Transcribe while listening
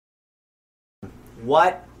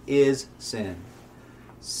What is sin?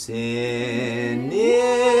 Sin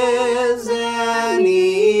is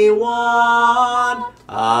any want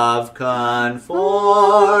of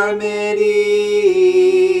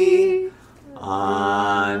conformity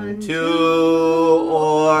unto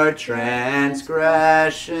or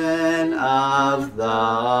transgression of the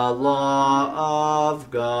law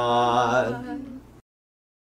of God.